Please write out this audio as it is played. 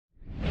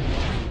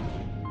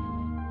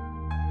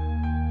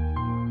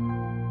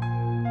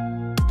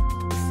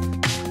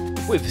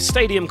With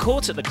Stadium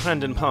Court at the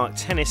Crandon Park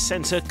Tennis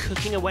Centre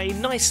cooking away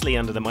nicely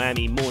under the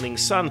Miami morning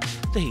sun,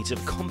 the heat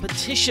of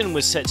competition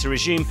was set to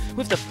resume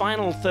with the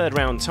final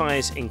third-round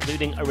ties,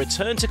 including a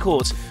return to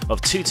court of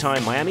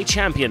two-time Miami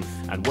champion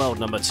and world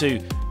number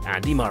 2,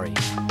 Andy Murray.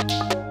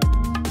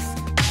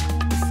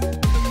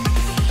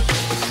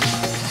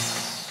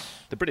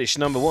 The British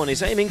number 1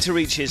 is aiming to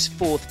reach his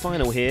 4th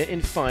final here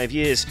in 5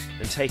 years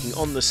and taking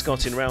on the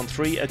Scot in round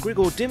 3, a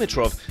Grigor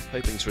Dimitrov,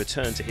 hoping to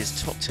return to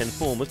his top 10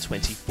 form of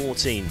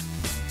 2014.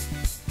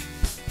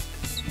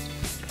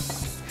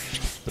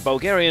 The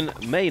Bulgarian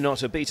may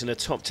not have beaten a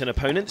top 10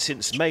 opponent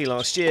since May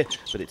last year,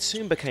 but it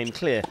soon became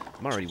clear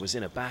Murray was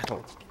in a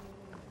battle.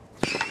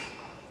 You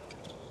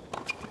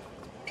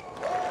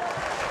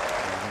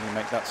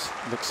make that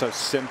look so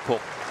simple.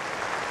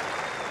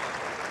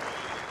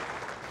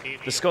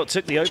 The Scot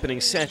took the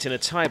opening set in a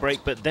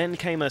tiebreak, but then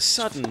came a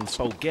sudden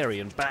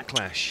Bulgarian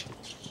backlash.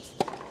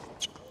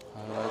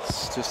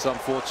 It's just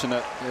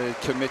unfortunate.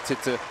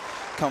 Committed to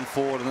come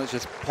forward and it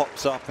just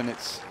pops up, and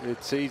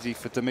it's easy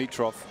for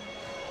Dimitrov.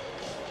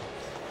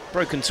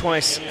 Broken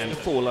twice and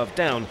 4-love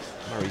down,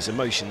 Murray's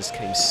emotions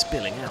came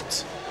spilling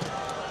out.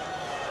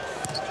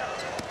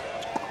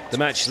 The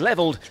match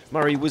levelled,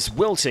 Murray was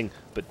wilting,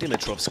 but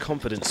Dimitrov's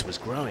confidence was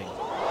growing.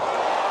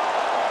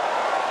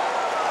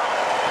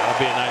 That'll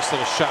be a nice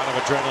little shot of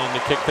adrenaline to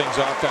kick things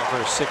off after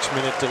a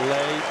 6-minute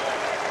delay.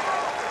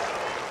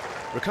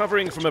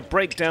 Recovering from a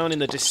breakdown in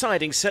the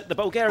deciding set, the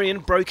Bulgarian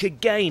broke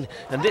again,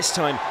 and this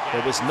time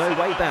there was no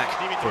way back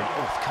for an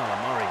off-colour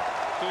Murray.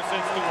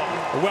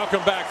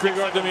 Welcome back,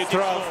 Grigor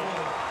Dimitrov.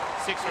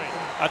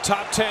 A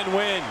top 10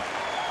 win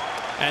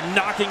and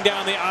knocking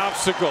down the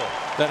obstacle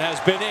that has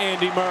been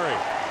Andy Murray.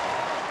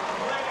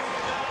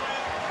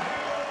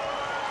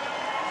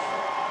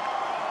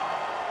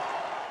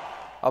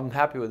 I'm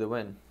happy with the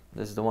win.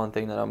 This is the one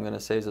thing that I'm gonna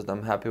say, is that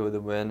I'm happy with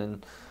the win,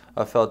 and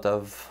I felt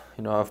I've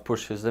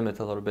pushed his limit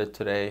a little bit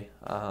today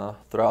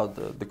throughout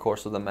the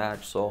course of the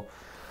match. So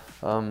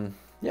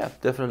yeah,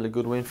 definitely a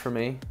good win for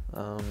me.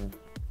 On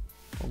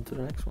to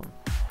the next one.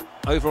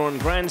 Over on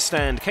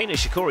grandstand, Kei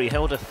Nishikori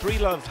held a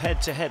 3-love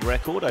head-to-head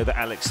record over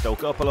Alex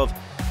Dolgopolov,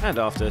 and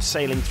after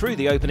sailing through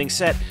the opening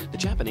set, the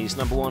Japanese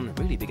number 1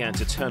 really began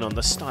to turn on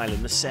the style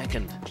in the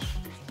second.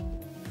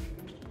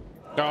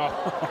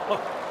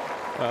 Dolgopolov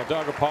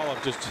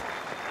just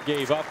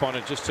gave up on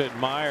it just to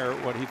admire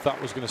what he thought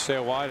was going to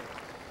sail wide.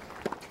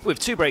 With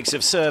 2 breaks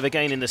of serve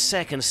again in the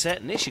second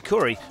set,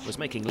 Nishikori was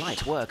making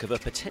light work of a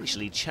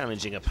potentially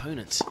challenging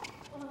opponent.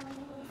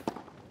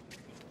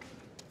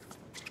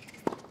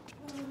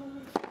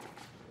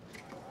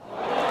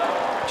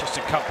 Just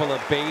a couple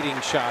of baiting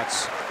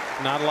shots.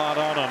 Not a lot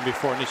on him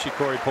before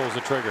Nishikori pulls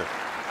the trigger.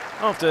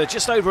 After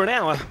just over an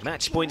hour,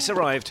 match points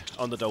arrived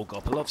on the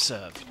Dolgopolov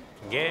serve.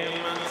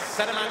 Game,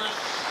 set a match.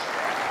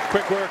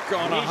 Quick work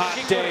on a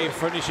hot day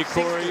for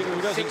Nishikori,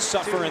 who doesn't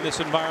suffer in this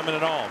environment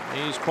at all.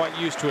 He's quite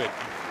used to it.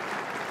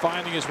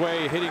 Finding his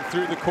way, hitting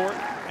through the court,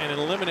 and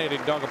eliminating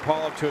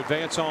Dolgopolov to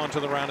advance on to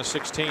the round of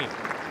 16.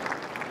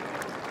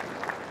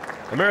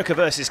 America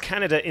versus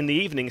Canada in the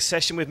evening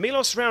session, with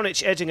Milos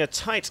Raonic edging a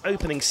tight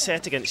opening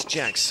set against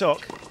Jack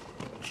Sock.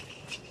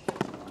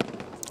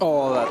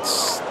 Oh,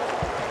 that's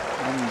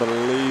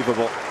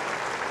unbelievable.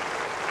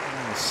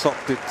 Sock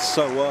did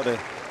so well to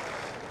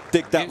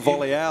dig that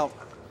volley out.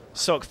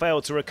 Sock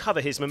failed to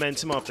recover his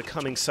momentum after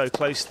coming so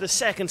close. The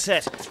second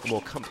set, a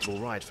more comfortable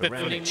ride for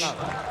Raonic.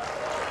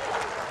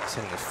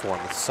 Setting his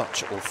form with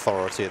such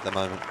authority at the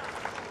moment.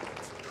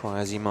 Try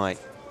as he might.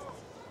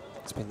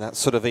 It's been that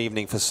sort of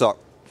evening for Sock.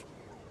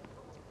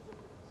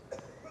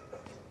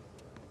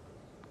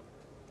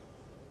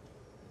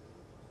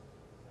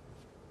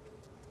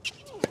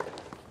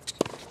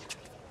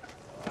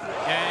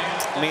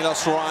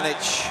 Milos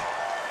Raonic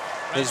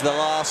is the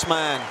last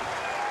man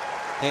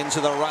into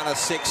the run of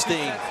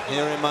 16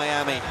 here in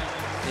Miami.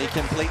 He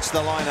completes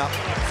the lineup.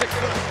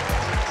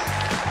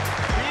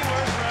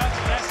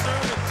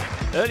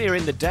 Earlier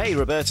in the day,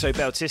 Roberto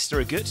Bautista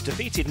Agut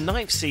defeated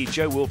 9th seed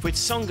Jo-Wilfried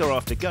Tsonga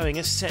after going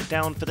a set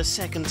down for the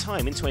second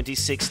time in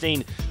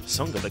 2016.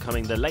 Tsonga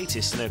becoming the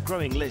latest in a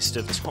growing list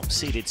of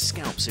top-seeded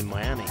scalps in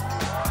Miami.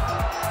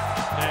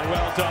 And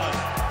well done.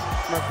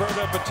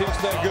 Roberto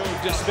Bautista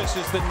Agut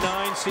dismisses the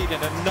 9 seed,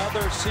 and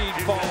another seed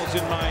falls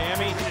in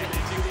Miami.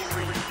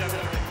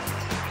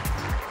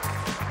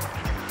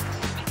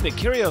 Nick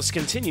Kyrgios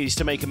continues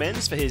to make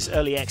amends for his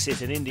early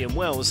exit in Indian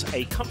Wells,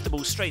 a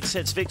comfortable straight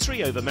sets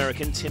victory over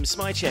American Tim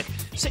Smychek.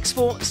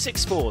 6-4,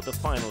 6-4, the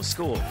final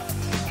score.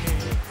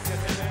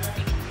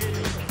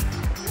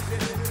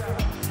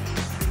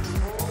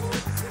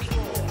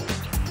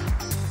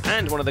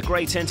 And one of the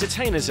great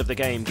entertainers of the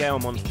game, Gael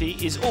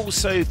Monfils, is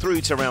also through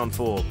to round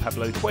 4.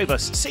 Pablo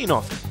Cuevas seen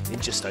off in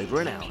just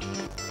over an hour.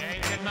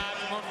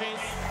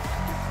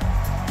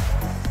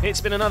 It's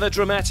been another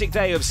dramatic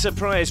day of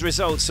surprise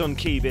results on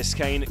Key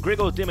Biscayne.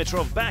 Grigor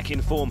Dimitrov back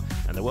in form,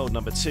 and the world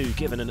number 2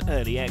 given an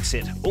early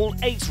exit. All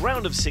 8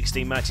 round of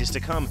 16 matches to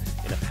come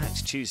in a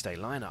packed Tuesday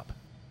lineup.